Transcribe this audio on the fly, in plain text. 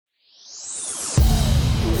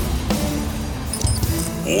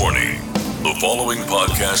Warning. The following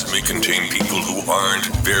podcast may contain people who aren't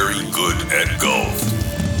very good at golf.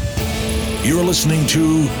 You're listening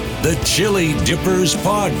to the Chili Dippers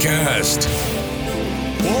Podcast.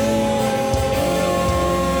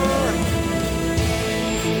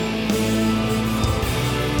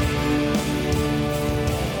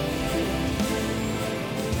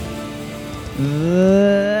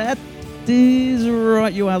 That is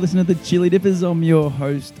right. You are listening to the Chili Dippers. I'm your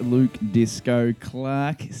host, Luke Disco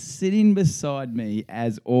Clark. Sitting beside me,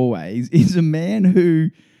 as always, is a man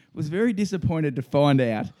who was very disappointed to find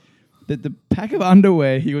out that the pack of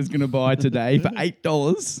underwear he was going to buy today for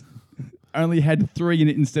 $8 only had 3 in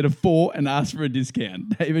it instead of 4 and asked for a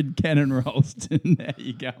discount. David Cannon Ralston, how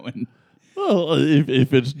you going? Well,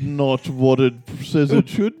 if it's not what it says it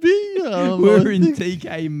should be. We're in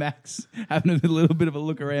TK Maxx having a little bit of a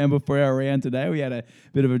look around before our round today. We had a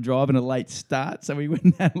bit of a drive and a late start, so we went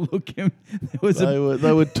and had a look. And there was there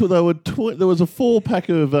was a 4-pack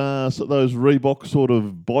of those Reebok sort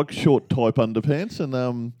of bike short type underpants, and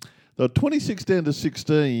they were 26 down to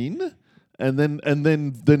 16. And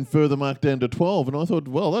then further marked down to 12. And I thought,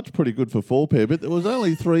 well, that's pretty good for 4 pair, but there was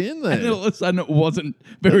only 3 in there. And all of a sudden it wasn't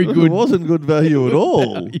very good. It wasn't good value at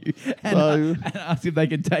all. And asked if they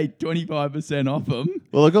could take 25% off them.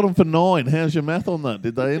 Well, I got them for 9. How's your math on that?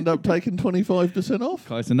 Did they end up taking 25% off?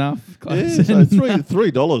 Close enough. Yeah, so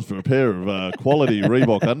 $3 for a pair of quality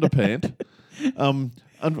Reebok underpant.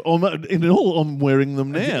 And I'm wearing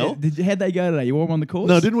them now. How'd they go today? You wore them on the course?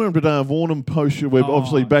 No, I didn't wear them today. I've worn them post. We're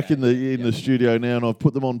obviously back in the studio now, and I've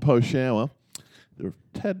put them on post shower. They're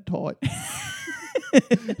a tad tight.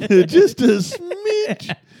 They're just a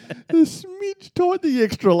smidge tight. The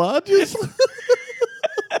extra larges.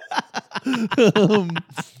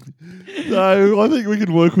 So I think we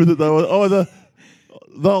can work with it though. Either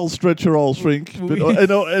they'll stretch or I'll shrink,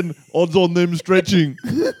 and odds on them stretching.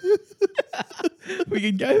 We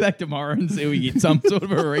could go back tomorrow and see if we get some sort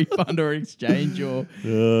of a refund or exchange, or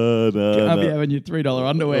no. I'll be having your $3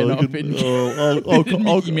 underwear off in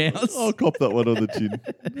Mickey Mouse. I'll cop that one on the chin.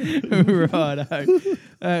 Righto.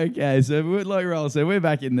 Okay, so like Roll said, we're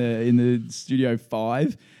back in the Studio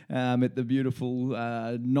 5 at the beautiful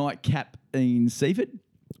Nightcap in Seaford.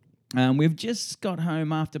 We've just got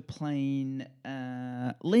home after playing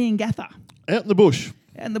Leongatha. Out in the bush.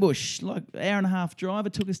 Out in the bush, like an hour and a half drive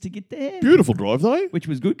it took us to get there. Beautiful drive though, which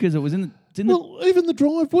was good because it was in the. Well, even the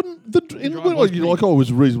drive wouldn't. I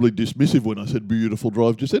was reasonably dismissive when I said beautiful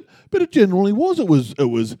drive just then, but it generally was. It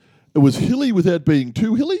was hilly without being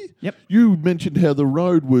too hilly. Yep. You mentioned how the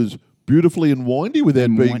road was beautifully and windy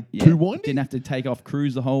without being too windy. Didn't have to take off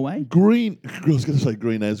cruise the whole way. Green. I was going to say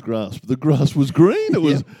green as grass, but the grass was green. It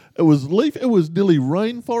was leaf. It was nearly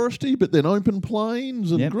rainforesty, but then open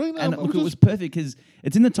plains and green. And look, it was perfect because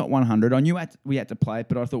it's in the top 100. I knew we had to play it,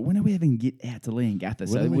 but I thought, when are we even get out to Leongatha?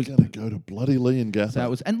 When are we going to go to bloody Leongatha? So it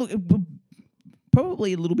was, and look,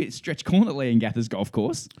 probably a little bit stretch corner Leongatha's golf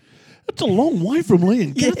course. It's a long way from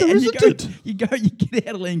Leongatha, isn't it? You get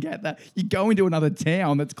out of Leongatha, you go into another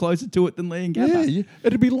town that's closer to it than Leongatha. Yeah,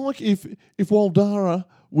 it'd be like if Waldara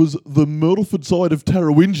was the Myrtleford side of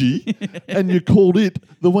Tarrawingi and you called it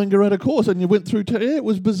the Wangaratta course and you went through. It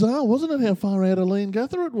was bizarre, wasn't it, how far out of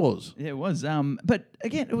Leongatha it was? Yeah, it was. But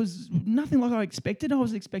again, it was nothing like I expected. I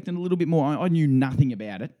was expecting a little bit more. I knew nothing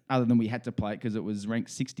about it other than we had to play it because it was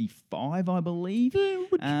ranked 65, I believe.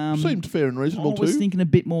 Yeah, which seemed fair and reasonable too. I was thinking a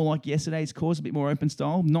bit more like yesterday's course, a bit more open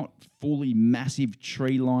style, not fully massive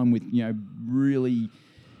tree line with, really...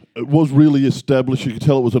 It was really established. You could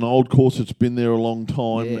tell it was an old course. It's been there a long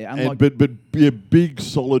time. Yeah, but big,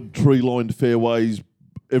 solid tree-lined fairways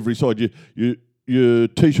every side. Your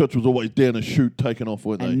tee shots was always down a chute, taken off,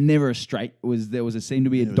 weren't they? And never a straight. There seemed to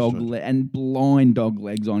be a dog and blind dog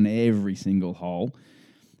legs on every single hole.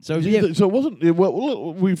 So it wasn't.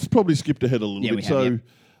 Well, we've probably skipped ahead a little bit.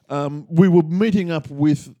 We were meeting up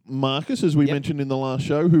with Marcus, as we mentioned in the last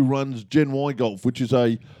show, who runs Gen Y Golf, which is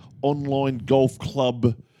a online golf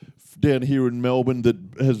club down here in Melbourne that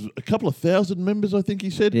has a couple of thousand members, I think he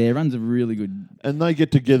said. Yeah, runs a really good... And they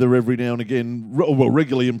get together every now and again,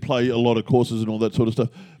 regularly, and play a lot of courses and all that sort of stuff.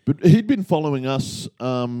 But he'd been following us,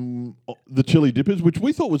 the Chili Dippers, which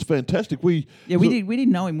we thought was fantastic. We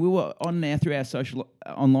didn't know him. We were on now through our social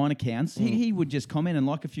online accounts. He would just comment and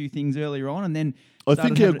like a few things earlier on, and then... I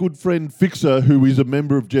think our good friend Fixer, who is a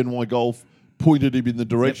member of Gen Y Golf, pointed him in the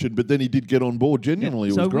direction, but then he did get on board. Genuinely,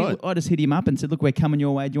 it was great. I just hit him up and said, look, we're coming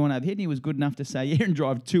your way. Do you want to have a hit? And he was good enough to say, and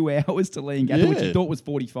drive 2 hours to Leongatha, which he thought was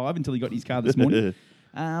 45 until he got in his car this morning.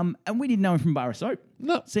 And we didn't know him from Bar of Soap.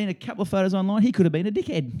 No. Seen a couple of photos online. He could have been a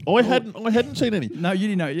dickhead. I hadn't seen any. No, you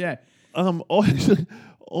didn't know, yeah.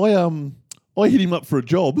 I hit him up for a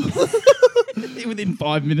job. Within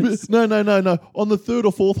 5 minutes. No. On the third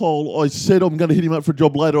or fourth hole, I said I'm going to hit him up for a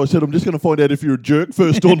job later. I said I'm just going to find out if you're a jerk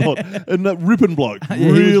first or not. And that ripping bloke,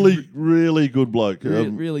 really good bloke.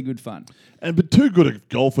 Really good fun. But too good a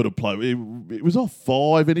golfer to play. It was off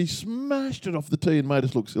 5 and he smashed it off the tee and made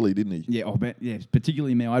us look silly, didn't he? Yeah, I bet. Yeah,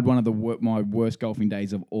 particularly me. I had one of my worst golfing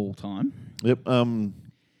days of all time. Yep. I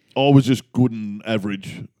was just good and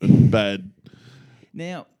average and bad.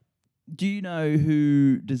 Now, do you know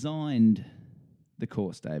who designed the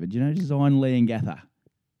course, David? Do you know who designed Leongatha?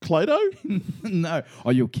 Clado? No. Oh,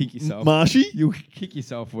 you'll kick yourself. Marshy? You'll kick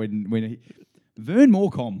yourself when Vern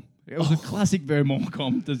Morecombe. It was a classic Vern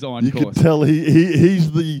Morecombe design course. You could tell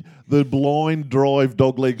he's the blind drive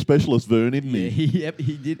dogleg specialist, Vern, isn't he? Yep,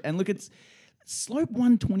 he did. And look, it's slope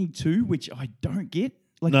 122, which I don't get.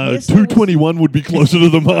 Like, no, 221 would be closer to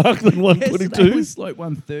the mark than 122. Yesterday was slope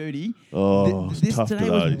 130. Oh, this tough today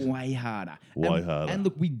today. was way harder. Harder. And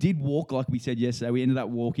look, we did walk like we said yesterday. We ended up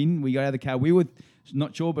walking. We got out of the car. We were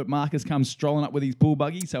not sure, but Marcus comes strolling up with his pool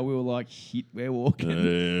buggy, so we were like, "Shit, we're walking."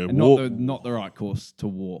 And not the right course to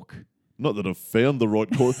walk. Not that I've found the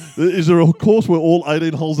right course. Is there a course where all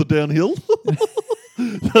 18 holes are downhill?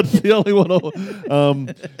 That's the only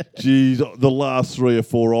one. Geez, the last 3 or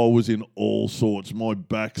 4, I was in all sorts. My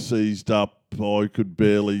back seized up. I could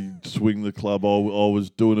barely swing the club. I was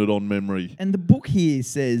doing it on memory. And the book here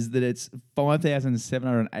says that it's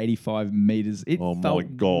 5,785 metres. It felt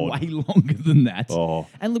way longer than that. Oh.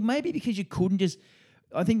 And look, maybe because you couldn't just...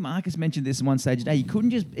 I think Marcus mentioned this at one stage today. You couldn't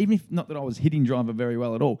just, even if, not that I was hitting driver very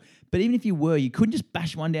well at all, but even if you were, you couldn't just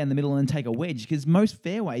bash one down the middle and then take a wedge, because most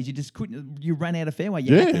fairways, you just couldn't, you ran out of fairway.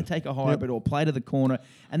 You had to take a hybrid or play to the corner.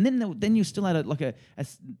 And then you still had a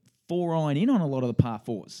 4-iron in on a lot of the par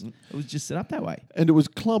 4s. It was just set up that way. And it was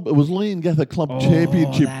Leongatha Club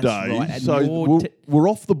Championship Day. Right. So we're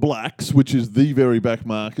off the blacks, which is the very back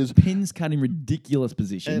markers. Pins cut in ridiculous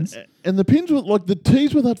positions. And the pins were, like, the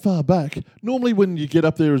tees were that far back. Normally when you get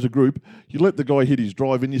up there as a group, you let the guy hit his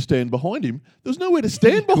drive and you stand behind him. There's nowhere to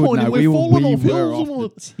stand behind him. We're falling off hills. We were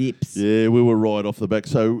off the tips. Yeah, we were right off the back.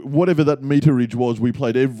 So whatever that meterage was, we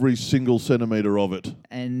played every single centimetre of it.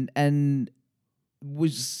 And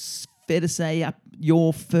was fair to say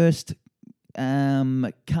your first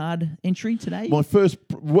card entry today? My first,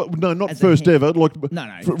 not first ever. Like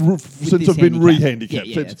since I've been re-handicapped.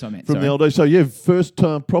 Yeah, that's what I meant. From the old days. So yeah, first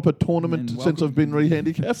proper tournament since I've been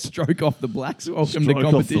re-handicapped. Stroke off the blacks. Welcome to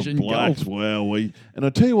competition golf. Wowee. And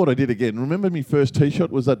I tell you what I did again. Remember my first tee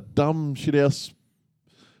shot was that dumb shithouse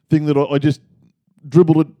thing that I just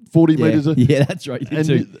dribbled it 40 metres. Yeah, that's right.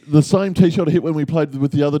 The same tee shot I hit when we played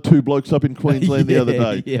with the other 2 blokes up in Queensland the other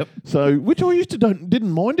day. Yep. So, which I used to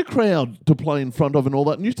didn't mind a crowd to play in front of and all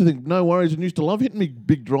that, and used to think no worries, and used to love hitting me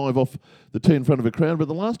big drive off the tee in front of a crowd. But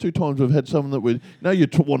the last 2 times we've had someone that you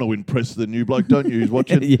want to impress the new bloke, don't you? Who's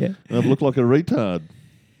watching? Yeah. And I've looked like a retard.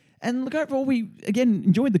 And look, overall, we, again,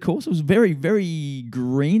 enjoyed the course. It was very, very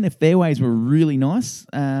green. The fairways were really nice.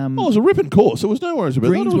 It was a ripping course. There was no worries about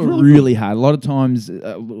that. Greens were really hard. A lot of times,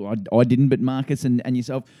 I didn't, but Marcus and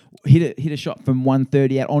yourself hit a shot from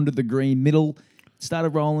 130 out onto the green middle, started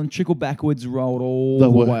rolling, trickled backwards, rolled all the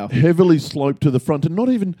way off. Heavily sloped to the front, and not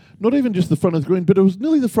even just the front of the green, but it was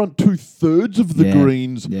nearly the front 2/3 of the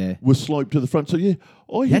greens were sloped to the front. So yeah,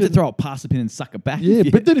 you had to throw it past the pin and suck it back. Yeah,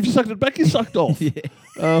 but then if you sucked it back, you sucked off.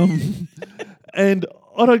 And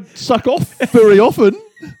I don't suck off very often,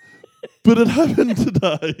 but it happened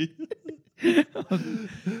today. I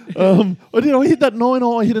hit that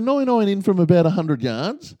 9-iron. I hit a 9-iron in from about 100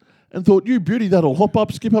 yards. And thought, you beauty, that'll hop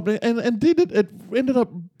up, skip up, and did it. It ended up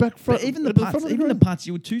back front. But even the putts,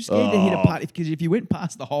 you were too scared to hit a putt because if you went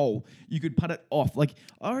past the hole, you could putt it off. Like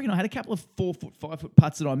I reckon, I had a couple of 4-foot, 5-foot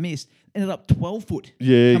putts that I missed, ended up 12-foot.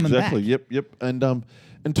 Yeah, exactly. Back. Yep.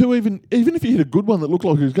 And two, even if you hit a good one that looked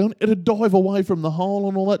like it was going, it'd dive away from the hole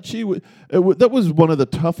and all that. That was one of the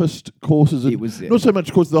toughest courses. It was not so much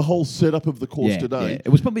because the whole setup of the course today. Yeah. It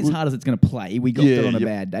was probably as hard as it's going to play. We got it on a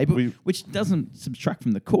bad day, but which doesn't subtract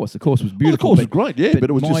from the course. The course was beautiful. Well, the course was great,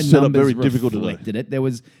 but it was just set up very difficult today. It. There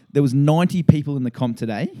was 90 people in the comp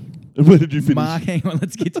today. And where did you finish? Hang on,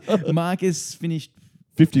 let's get to Marcus finished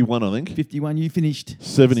 51, I think. 51. You finished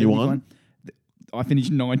 71. I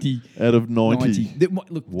finished 90. Out of 90. There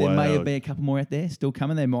may have been a couple more out there still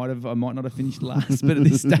coming. I might not have finished last, but at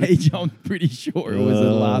this stage, I'm pretty sure it was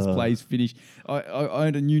a last place finish. I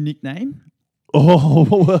earned a new nickname.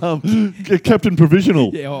 Captain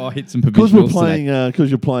Provisional. Yeah, I hit some provisionals because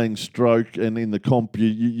you're playing stroke, and in the comp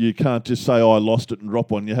you can't just say, I lost it and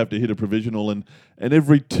drop one. You have to hit a provisional, and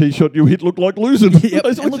every tee shot you hit looked like losing. Yep.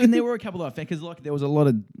 and there were a couple of because there was a lot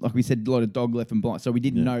of, like we said, a lot of dog left and blind, so we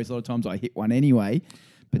didn't notice a lot of times I hit one anyway.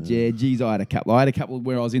 But geez, I had a couple. I had a couple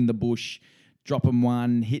where I was in the bush, dropping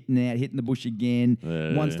one, hitting the bush again.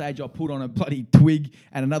 One stage I put on a bloody twig,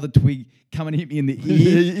 and another twig come and hit me in the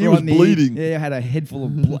ear. He was bleeding. I had a head full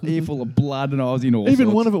of ear full of blood, and I was in all Even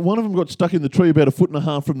sorts. one of them got stuck in the tree about 1.5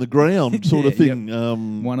 foot from the ground, sort of thing.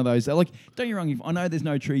 Yep. One of those. Like, don't get me wrong. If I know there's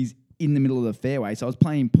no trees in the middle of the fairway, so I was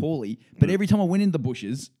playing poorly. But every time I went in the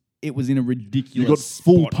bushes, it was in a ridiculous. You got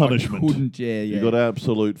full spot. punishment. I couldn't. You got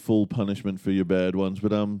absolute full punishment for your bad ones.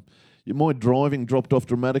 But my driving dropped off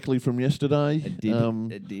dramatically from yesterday. It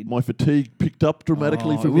did. My fatigue picked up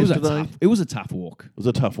dramatically from yesterday. It was a tough walk. It was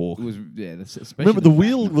a tough walk. It was, especially remember the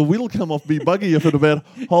wheel come off me buggy up at about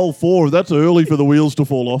hole 4. That's early for the wheels to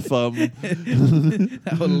fall off. They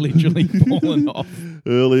were literally falling off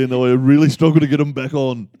early, and I really struggled to get them back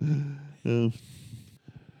on.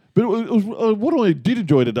 But it was what I did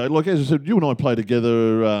enjoy today. Like, as I said, you and I play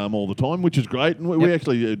together all the time, which is great. And we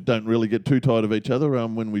actually don't really get too tired of each other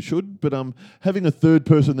when we should. But having a third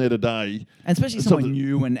person there today... And especially someone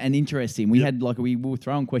new and interesting. We had we were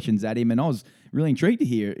throwing questions at him, and I was really intrigued to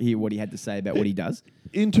hear what he had to say about what he does.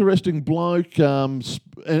 Interesting bloke, and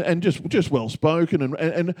just well-spoken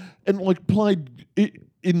and like played...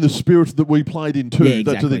 in the spirit that we played in too. Yeah,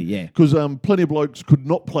 exactly, Because plenty of blokes could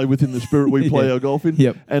not play within the spirit we play our golf in.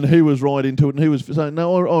 Yep. And he was right into it. And he was saying,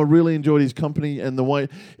 no, I really enjoyed his company and the way...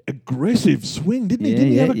 Aggressive swing, didn't he?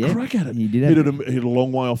 Didn't he have a crack at it? He did. Hit a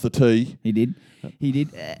long way off the tee. He did.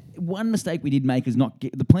 One mistake we did make is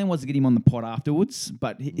the plan was to get him on the pot afterwards,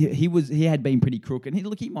 but he had been pretty crook, and he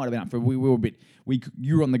might have been up for. We were a bit.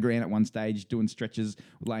 You were on the ground at one stage doing stretches,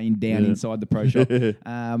 laying down inside the pro shop.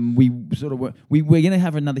 We sort of were. We're going to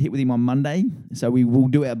have another hit with him on Monday, so we will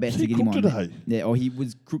do our best to get him on today. Yeah, or he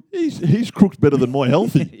was crook. He's crooked better than my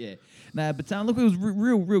healthy. Yeah. No, but look, it was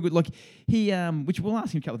real good. Like which we'll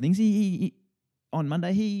ask him a couple of things. He on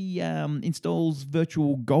Monday, he installs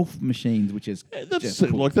virtual golf machines, which is that's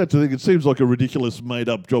cool. Like that. I think it seems like a ridiculous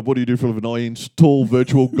made-up job. What do you do for a living? I install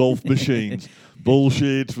virtual golf machines.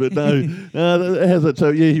 Bullshit, but no, how's that? So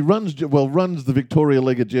yeah, he runs the Victoria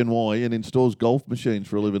Leg at Gen Y and installs golf machines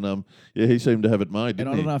for a living. He seemed to have it made. And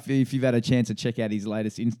I don't know if you've had a chance to check out his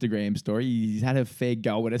latest Instagram story. He's had a fair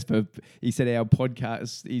go at us, but he said our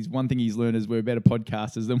podcast. One thing he's learned is we're better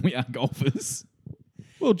podcasters than we are golfers.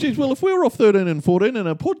 Well, geez, if we were off 13 and 14 and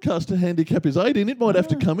our podcast handicap is 18, it might have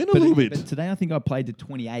to come in a little bit. But today I think I played to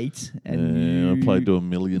 28. And I played to 1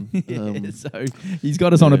 million. So he's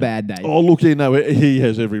got us on a bad day. Oh, look, he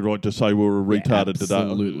has every right to say we were retarded today.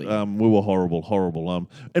 Absolutely. We were horrible.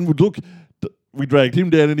 And look... We dragged him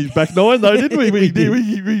down in his back nine, though, didn't we?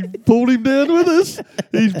 We pulled him down with us.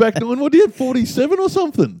 His back nine, what, did he have, 47 or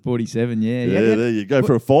something? 47, yeah. Yeah, there you go.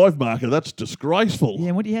 For a 5 marker, that's disgraceful.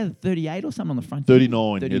 Yeah, what do you have, 38 or something on the front?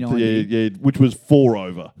 39. Yeah, which was 4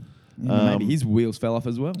 over. Yeah, maybe his wheels fell off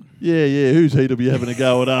as well. Yeah. Who's he to be having a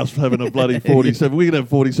go at us for having a bloody 47? We can have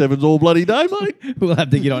 47s all bloody day, mate. We'll have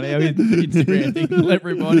to get on our Instagram thing and let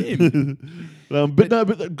rip on him.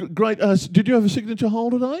 But great. Did you have a signature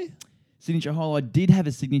hole today? Signature hole. I did have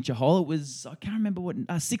a signature hole. It was, I can't remember what,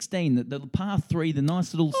 16, the par 3, the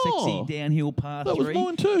nice little sexy downhill par 3. That was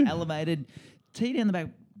mine too. Elevated, tee down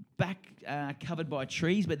the back covered by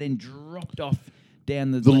trees, but then dropped off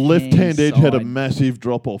down the left-hand edge side. had a massive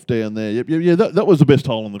drop-off down there. Yep. That was the best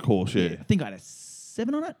hole on the course, yeah. I think I had a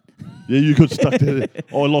 7 on it. Yeah, you got stuck there.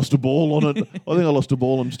 I lost a ball on it. I think I lost a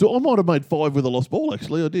ball and I might have made 5 with a lost ball,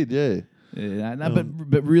 actually. I did, yeah. Yeah,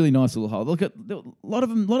 but really nice little hole. Look at a lot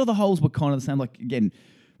of the holes were kind of the same. Like again,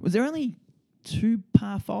 was there only 2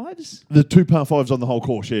 par 5s? The 2 par 5s on the whole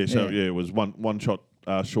course, yeah. So it was one shot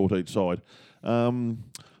short each side.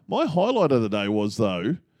 My highlight of the day was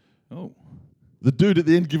though, the dude at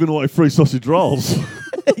the end giving away free sausage rolls.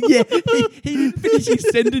 Yeah, he didn't finish his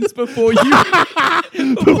sentence before you.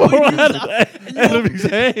 Before I had it out of his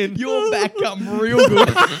hand. Your back come real good.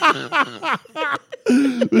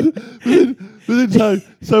 but then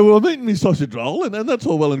so I'm eating my sausage roll, and that's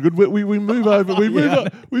all well and good. We move over. We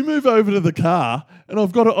move over to the car, and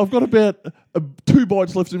I've got about 2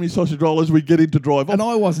 bites left in my sausage roll as we get into drive off. And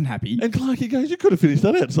I wasn't happy. And Clarky goes, "You could have finished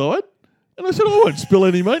that outside." And I said, "I won't spill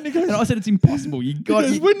any, mate." And he goes, and I said, "It's impossible. You got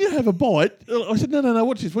it." When you have a bite, I said, "No,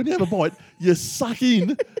 watch this. When you have a bite, you suck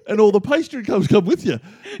in, and all the pastry come with you."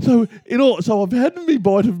 So I've had me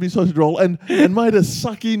bite of my sausage roll and made a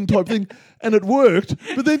suck in type thing, and it worked.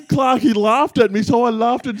 But then Clarkie laughed at me, so I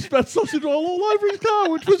laughed and spat sausage oil all over his car,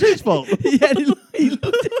 which was his fault. Yeah, he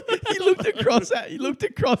looked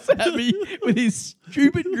across at me with his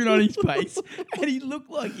stupid grin on his face, and he looked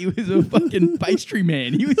like he was a fucking pastry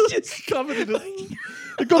man. He was just Covered in it.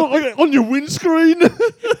 It got on your windscreen. It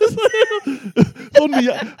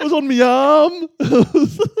was on my arm.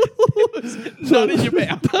 nut in your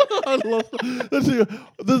mouth. I love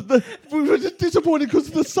we were just disappointed because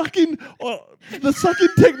the sucking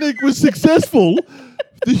technique was successful.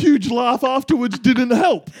 The huge laugh afterwards didn't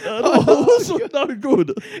help. It was no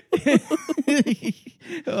good.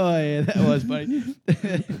 Oh yeah, that was funny.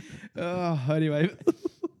 Anyway.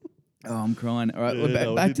 Oh, I'm crying. All right,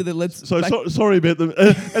 we're back to the let's. Sorry about them.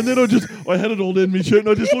 And then I had it all down my shirt, and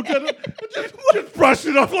I just looked at it, and just brushed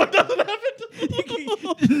it off like nothing happened.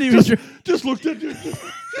 Just looked at you, just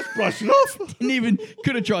brushed it off. Didn't even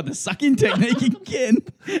could have tried the sucking technique again.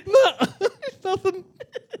 No, nothing.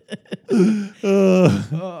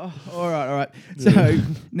 All right. So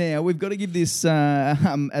now we've got to give this,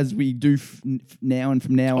 as we do now and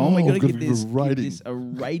from now on, we've got to give this a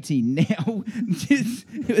rating. Now,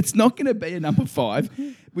 it's not going to be a number 5,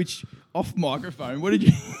 which off microphone. What did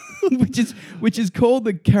you? which is called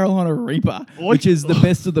the Carolina Reaper, which is the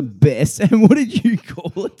best of the best. And what did you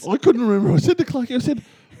call it? I couldn't remember. I said to Clark,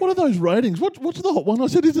 what are those ratings? What's the hot one? I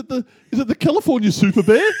said, is it the California Super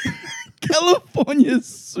Bear? California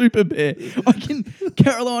Super Bear.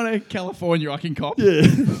 Carolina, California, I can cop. Yeah.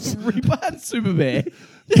 Reaper and Super Bear.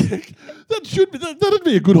 Yeah, that'd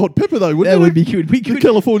be a good hot pepper though, wouldn't it? That would be good. We could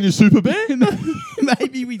California Super Bear.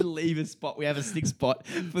 Maybe we leave a spot. We have a stick spot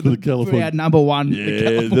for our number 1, yeah, the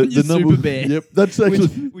California Super Bear. Yep, that's actually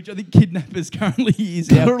which I think Kidnappers currently is.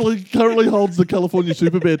 Currently holds the California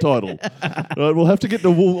Super Bear title. Right, we'll have to get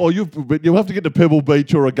to you'll have to get to Pebble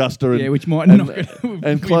Beach or Augusta, which might not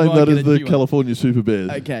and claim that as the California Super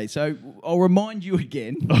Bears. Okay, so I'll remind you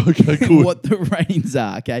again. Okay, good. What the ratings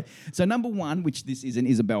are. Okay, so number 1, which this isn't,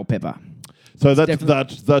 is a bell pepper. So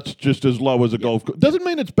that's just as low as a golf. Doesn't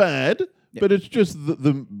mean it's bad, but it's just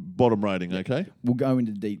the bottom rating. Okay, we'll go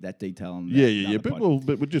into that detail on that. Yeah. But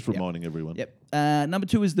we're just reminding everyone. Yep. Number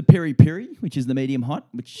 2 is the Peri Peri, which is the medium hot,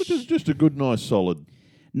 which is just a good, nice, solid.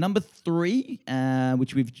 Number 3,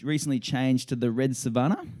 which we've recently changed to the Red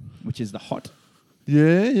Savannah, which is the hot.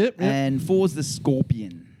 Yeah. Yep. And 4 is the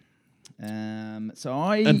Scorpion. And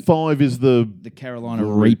 5 is the Carolina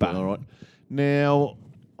Reaper. All right. Now,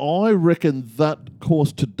 I reckon that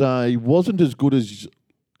course today wasn't as good as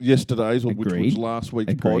yesterday's, or which was last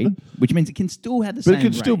week's pod. Which means it can still have the same. But it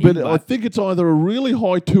can still better. I think it's either a really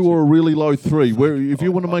high 2 or a really low 3. Where, if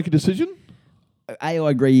you want to make a decision. I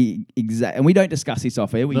agree exactly, and we don't discuss this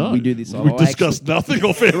off air. We do this. We discuss nothing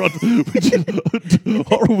off air, or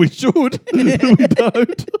we should. We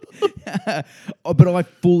don't. But I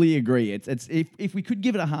fully agree. It's if we could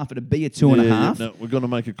give it a half, it'd be a 2.5. No, we're going to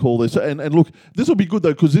make a call there. So, and look, this will be good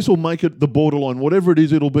though, because this will make it the borderline. Whatever it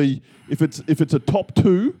is, it'll be if it's a top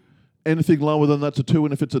 2. Anything lower than that's a 2,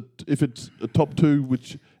 and if it's a top 2,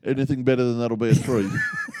 which anything better than that'll be a 3.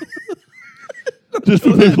 Just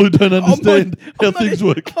for people who don't understand how things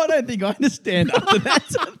work. I don't think I understand after that.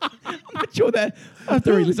 I'm not sure that I have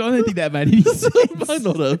to re-listen. I don't think that made any sense. Might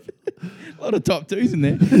not have. A lot of top 2s in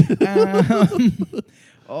there.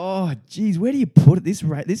 Oh, geez, where do you put it? This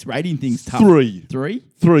rating thing's tough. 3. 3?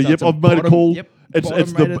 So yep, I've made a call. Yep, it's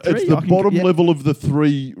the bottom level of the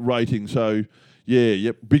 3 rating. So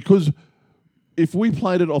because if we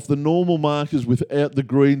played it off the normal markers without the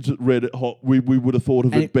greens red hot, we would have thought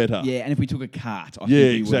of it better. Yeah, and if we took a cart, I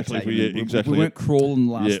think exactly. We weren't crawling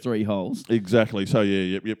the last 3 holes. Exactly. So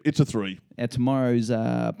it's a 3. Our tomorrow's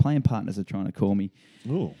playing partners are trying to call me.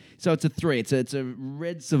 Oh. So it's a 3. It's a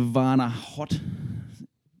Red Savannah hot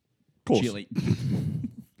chili.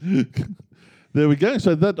 There we go.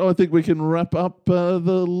 So that, I think we can wrap up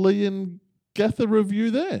the Leongatha review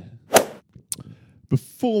there.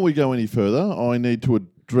 Before we go any further, I need to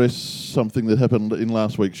address something that happened in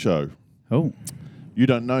last week's show. Oh. You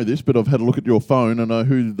don't know this, but I've had a look at your phone and know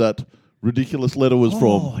who that ridiculous letter was from.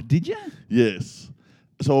 Oh, did you? Yes.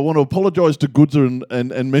 So I want to apologise to Goodser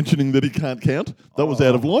and mentioning that he can't count. That was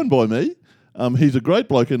out of line by me. He's a great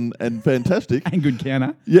bloke and fantastic. And good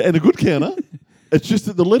counter. Yeah, and a good counter. It's just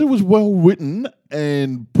that the letter was well written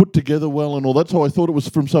and put together well and all that, so I thought it was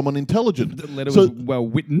from someone intelligent. The letter was well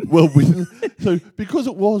written. Well written. So because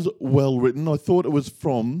it was well written, I thought it was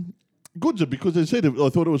from Goodser, because they said I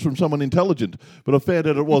thought it was from someone intelligent, but I found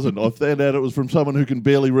out it wasn't. I found out it was from someone who can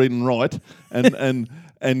barely read and write and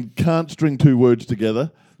can't string 2 words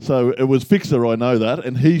together. So it was Fixer, I know that,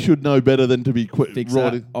 and he should know better than to be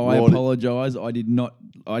Fixer, I apologise. I did not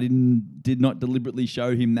deliberately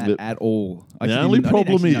show him that at all. The only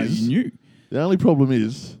problem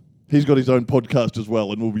is he's got his own podcast as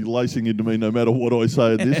well, and will be lacing into me no matter what I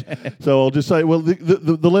say at this. So I'll just say, well,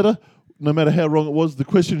 the letter, no matter how wrong it was, the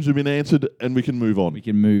questions have been answered, and we can move on.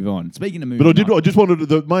 Speaking of moving on. But I just wanted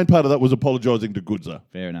the main part of that was apologising to Goodzer.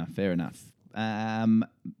 Fair enough.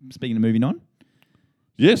 Speaking of moving on.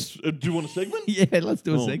 Yes. Do you want a segment? Yeah, let's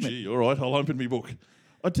do a segment. Gee, all right, I'll open my book.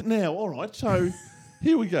 Now, all right, so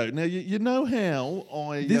here we go. Now, you know how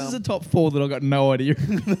I... This is a top 4 that I got no idea.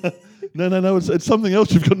 No, it's something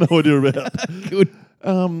else you've got no idea about. Good.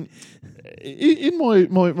 In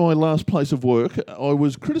my last place of work, I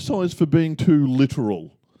was criticised for being too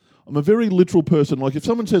literal. I'm a very literal person. Like, if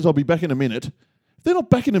someone says, I'll be back in a minute, if they're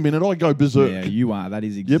not back in a minute, I go berserk. Yeah, you are. That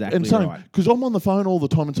is exactly right. Because I'm on the phone all the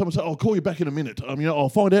time, and someone says, I'll call you back in a minute. I'll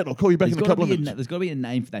find out, and I'll call you back in a couple of minutes. There's got to be a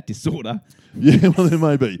name for that disorder. Yeah, well, there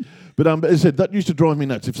may be. But as I said, that used to drive me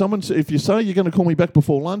nuts. If you say you're going to call me back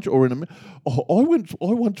before lunch or in a minute... I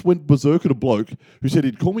once went berserk at a bloke who said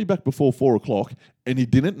he'd call me back before 4 o'clock, and he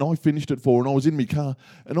didn't, and I finished at 4, and I was in my car,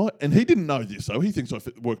 and he didn't know this, so he thinks I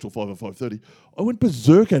worked till 5 or 5:30. I went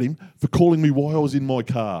berserk at him for calling me while I was in my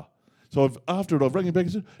car. So I've rang him back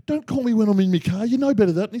and said, don't call me when I'm in my car. You know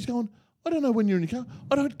better than that. And he's going, I don't know when you're in your car.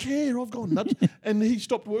 I don't care. I've gone nuts. And he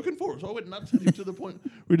stopped working for us. I went nuts at him to the point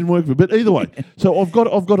we didn't work for. But either way, so I've got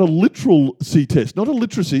a literal C test, not a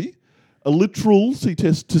literacy, a literal C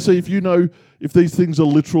test to see if you know if these things are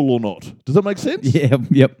literal or not. Does that make sense? Yeah,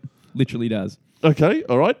 yep. Literally does. Okay,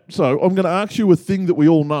 all right. So I'm going to ask you a thing that we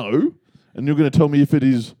all know, and you're going to tell me if it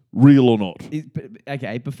is real or not.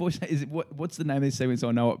 Okay, what's the name of this segment so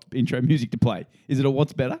I know what intro music to play? Is it a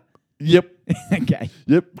What's Better? Yep. Okay.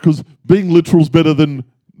 Yep, because being literal is better than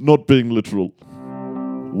not being literal.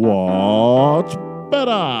 What's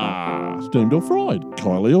better? Steamed or fried?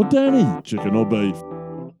 Kylie or Danny? Chicken or beef?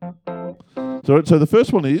 So the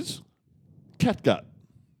first one is catgut.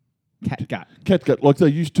 Catgut. Catgut, like they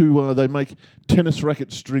used to, they make tennis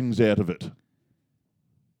racket strings out of it.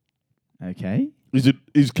 Okay.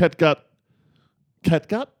 Is catgut?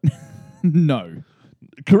 No.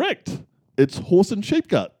 Correct. It's horse and sheep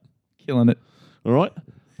gut. Killing it. All right.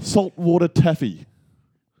 Saltwater taffy.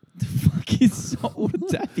 The fuck is saltwater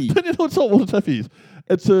taffy? Don't you know what saltwater taffy is?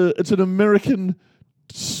 It's an American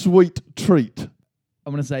sweet treat.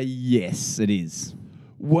 I'm going to say yes, it is.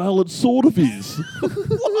 Well, it sort of is.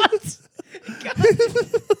 What?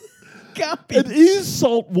 Garbage. It is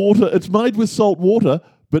salt water. It's made with salt water,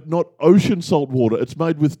 but not ocean salt water. It's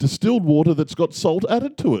made with distilled water that's got salt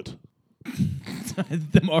added to it.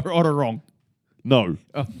 Am I right or wrong? No.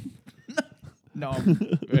 Oh. No.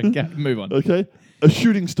 Okay, move on. Okay. A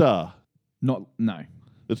shooting star. No.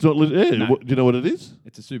 It's not... Yeah. No. Do you know what it is?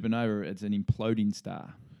 It's a supernova. It's an imploding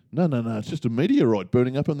star. No. It's just a meteorite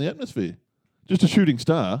burning up in the atmosphere. Just a shooting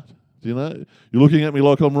star. Do you know? You're looking at me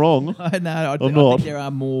like I'm wrong. I not. think there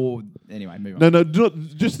are more... Anyway, move on. No, not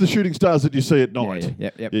just the shooting stars that you see at night.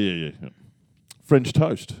 Yep. Yeah. French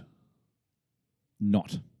toast.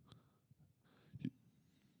 Not.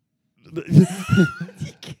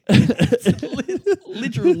 It's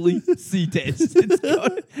literally C-test.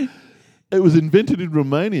 It was invented in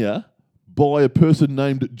Romania by a person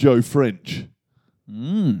named Joe French.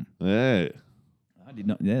 Yeah. I did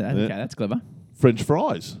not... Yeah, okay, that's clever. French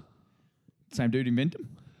fries. Same dude invented them?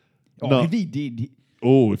 Oh, No. if he did...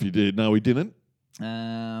 Oh, if you did. No, he didn't.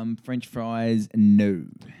 French fries, no.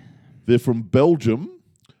 They're from Belgium,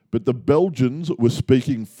 but the Belgians were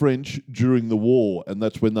speaking French during the war, and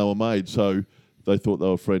that's when they were made, so they thought they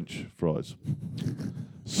were French fries.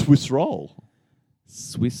 Swiss roll.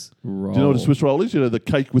 Swiss roll. Do you know what a Swiss roll is? You know, the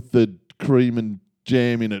cake with the cream and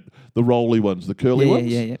jam in it, the rolly ones, the curly ones?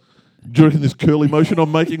 Yeah. Do you reckon this curly motion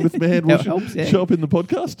I'm making with my hand will helps, yeah. show up in the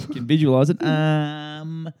podcast? You can visualise it. I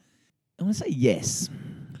want to say yes.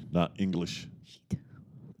 Nah, English.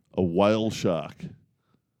 A whale shark.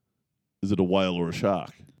 Is it a whale or a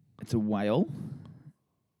shark? It's a whale.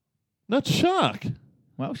 No, it's a shark.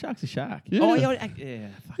 Whale shark's a shark. Yeah. Oh,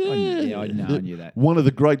 yeah. I knew that. One of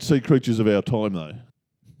the great sea creatures of our time, though.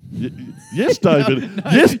 Yes, David.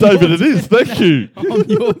 Yes, David, it is. Thank you.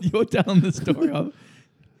 You're telling the story.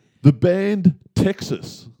 The band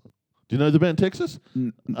Texas. Do you know the band Texas?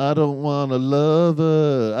 I don't want a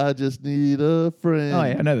lover. I just need a friend. Oh,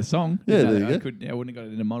 yeah, I know the song. Yeah, there you go. I wouldn't have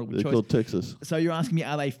got it in a multiple choice. They're called Texas. So you're asking me,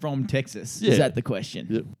 are they from Texas? Yeah. Is that the question?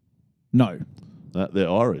 Yep. No. They're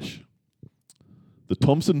Irish. The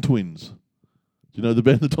Thompson Twins. Do you know the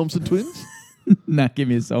band The Thompson Twins? Nah, give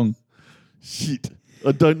me a song. Shit.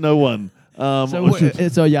 I don't know one.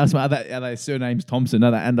 So you asked me, are they surnames Thompson?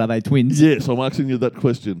 Are they twins? Yes, I'm asking you that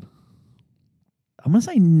question. I'm going to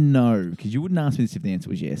say no, because you wouldn't ask me this if the answer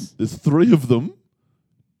was yes. There's 3 of them.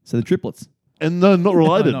 So the triplets. And no, not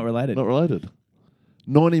related. No, not related. Not related.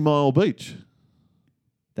 90 Mile Beach.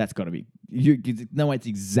 That's got to be. No, it's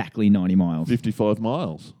exactly 90 miles. 55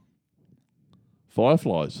 miles.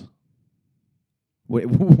 Fireflies. What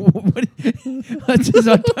I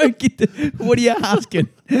don't get what are you asking?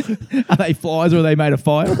 Are they flies or are they made of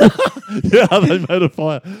fire? Yeah, are they made of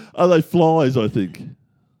fire? Are they flies, I think?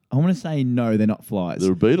 I want to say no, they're not flies.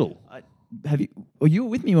 They're a beetle. You were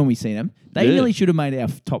with me when we seen them. They nearly should have made our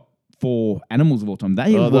top 4 animals of all time.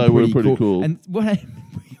 They were pretty cool. And what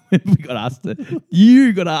you got asked to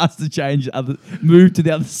move to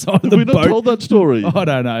the other side of the boat. Have we not told that story? I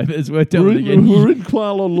don't know. It's worth telling again. We were in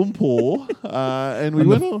Kuala Lumpur and we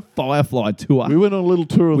went on Firefly tour. We went on a little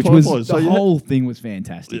tour of fireflies. The whole thing was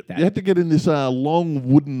fantastic. You had to get in this long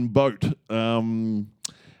wooden boat, and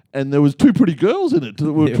there was 2 pretty girls in it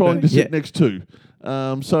that we were trying to sit next to.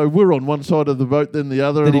 So we're on one side of the boat, then the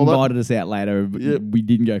other. They invited us out later, but we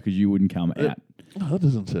didn't go because you wouldn't come out. Oh, that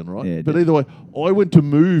doesn't sound right. Yeah, but either way, I went to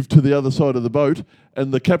move to the other side of the boat,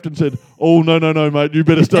 and the captain said, "Oh, no, mate, you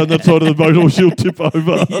better stay on that side of the boat or she'll tip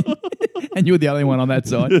over." And you were the only one on that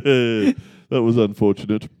side. Yeah, that was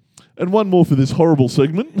unfortunate. And one more for this horrible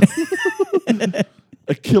segment.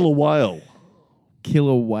 A killer whale.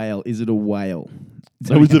 Killer whale. Is it a whale?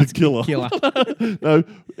 So is it a killer? Killer. No.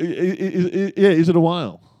 Is it a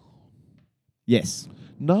whale? Yes.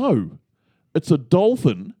 No. It's a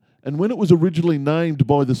dolphin. And when it was originally named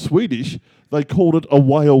by the Swedish, they called it a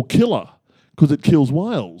whale killer because it kills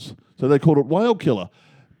whales. So they called it whale killer.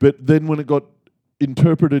 But then when it got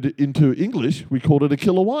interpreted into English, we called it a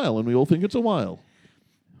killer whale, and we all think it's a whale.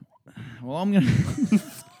 Well, I'm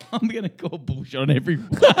gonna call bullshit on every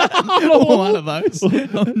one of those.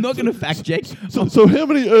 I'm not gonna fact check. So how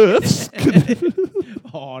many Earths?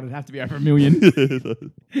 It'd have to be over 1 million.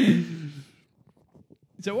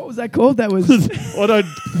 So what was that called? That was... I don't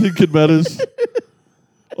think it matters.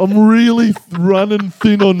 I'm really running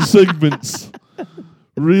thin on segments.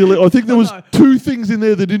 Really. I think there was 2 things in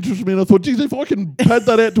there that interested me, and I thought, geez, if I can pad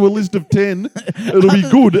that out to a list of 10, it'll be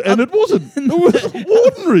good. And it wasn't. It was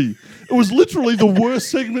ordinary. It was literally the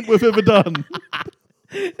worst segment we've ever done.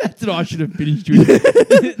 That's what I should have finished with.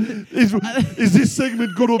 Is this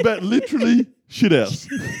segment good or bad? Literally shithouse.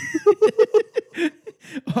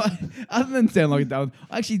 Other than sound like a dumb,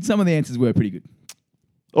 actually, some of the answers were pretty good.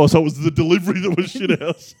 Oh, so it was the delivery that was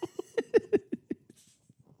shithouse.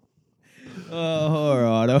 All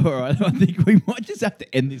right. I think we might just have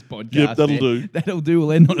to end this podcast. Yep, that'll do. That'll do.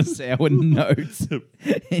 We'll end on a sour note.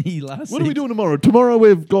 Any last What are we doing tomorrow? Tomorrow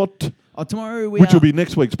we've got... which will be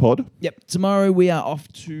next week's pod. Yep. Tomorrow we are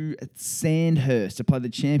off to Sandhurst to play the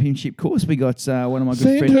championship course. We got one of my good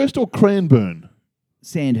friends... Sandhurst or Cranbourne?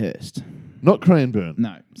 Sandhurst. Not Cranbourne.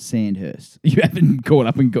 No, Sandhurst. You haven't caught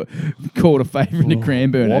up and called a favour into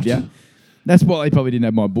Cranbourne, have you? That's why they probably didn't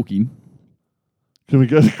have my booking. Can we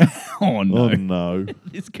go? Oh, no. Oh, no.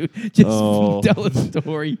 It's good. Just tell a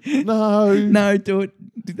story. No. No, do it.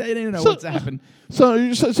 They don't know what's happened. So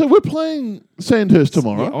we're playing Sandhurst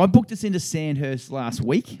tomorrow. Yeah, I booked us into Sandhurst last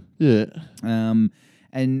week. Yeah.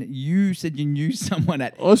 And you said you knew someone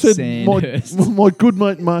at Sandhurst. My good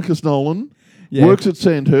mate Marcus Nolan works at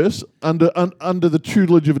Sandhurst under the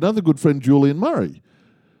tutelage of another good friend, Julian Murray.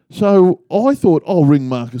 So I thought I'll ring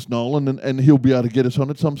Marcus Nolan and he'll be able to get us on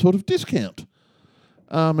at some sort of discount.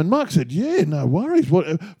 And Mark said, yeah, no worries.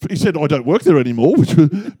 He said, I don't work there anymore.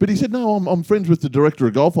 But he said, no, I'm friends with the director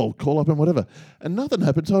of golf. I'll call up and whatever. And nothing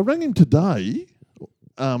happened. So I rang him today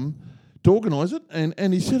to organise it.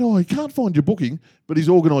 And he said, he can't find your booking, but he's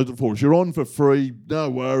organised it for us. You're on for free. No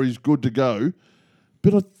worries. Good to go.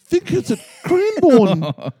 But I think it's at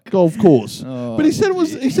Cranbourne Golf Course. But he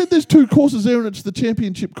said there's 2 courses there and it's the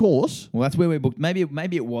championship course. Well, that's where we booked. Maybe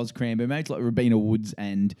it was Cranbourne. Maybe it's like Robina Woods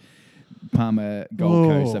and Palmer Gold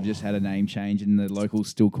Coast. I've just had a name change and the locals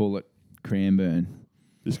still call it Cranbourne.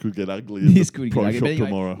 This could get ugly at the pro shop anyway,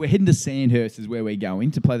 tomorrow. We're heading to Sandhurst is where we're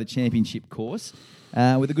going to play the championship course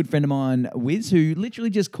with a good friend of mine, Wiz, who literally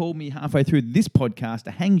just called me halfway through this podcast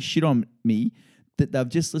to hang shit on me that they've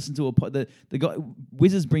just listened to the guy.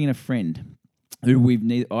 Wiz is bringing a friend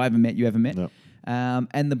who I haven't met, you haven't met. No.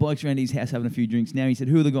 And the bloke's around his house having a few drinks. Now he said,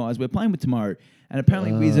 who are the guys we're playing with tomorrow? And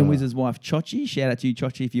apparently Wiz and Wiz's wife, Chochi, shout out to you,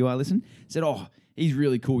 Chochi, if you are listening, said, he's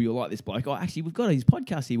really cool. You'll like this bloke. Actually, we've got his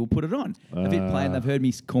podcast here. We'll put it on. I've been playing. They've heard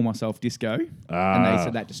me call myself Disco. And they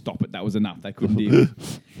said that to stop it. That was enough. They couldn't deal.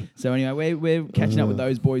 So anyway, we're catching up with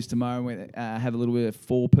those boys tomorrow. We have a little bit of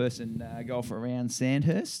 4-person golf around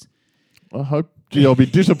Sandhurst. I hope. Gee, I'll be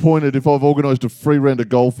disappointed if I've organised a free round of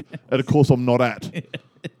golf at a course I'm not at.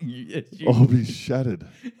 Yes, I'll be shattered.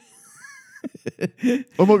 I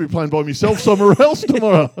might be playing by myself somewhere else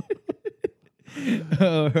tomorrow.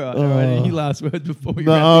 All right. Any last words before we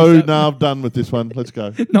No, wrap this up? I'm done with this one. Let's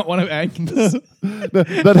go. Not one of Ankins.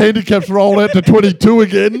 That handicap's rolled out to 22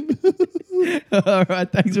 again. All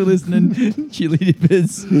right. Thanks for listening. Chili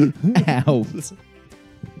Dippers out.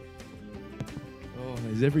 Oh,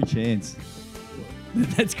 there's every chance.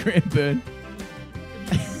 That's Grant Byrne.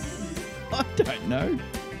 I don't know.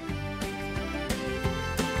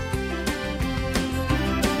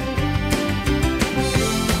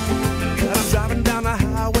 I'm driving down the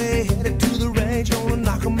highway, headed to the range, gonna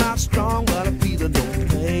knock 'em out strong, but I'm feeling no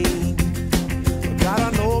pain.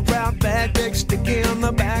 Got an old brown bag, big sticky in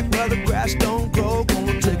the back, where the grass don't grow,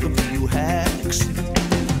 gonna take a few hacks.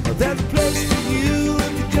 There's a place for you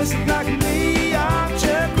if you're just like me. I'm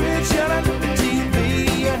Chuck Rich, yelling at the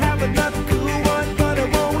TV. I have another cool one, but it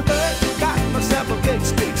won't hurt. Got myself a big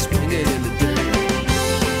stick swinging in the dirt.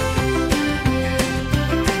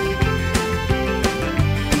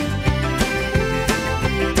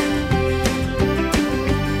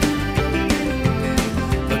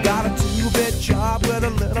 Job with a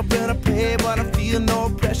little bit of pay, but I feel no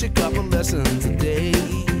pressure, couple lessons a day.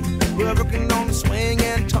 We're working on the swing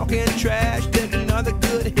and talking trash, take another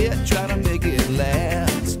good hit, try to make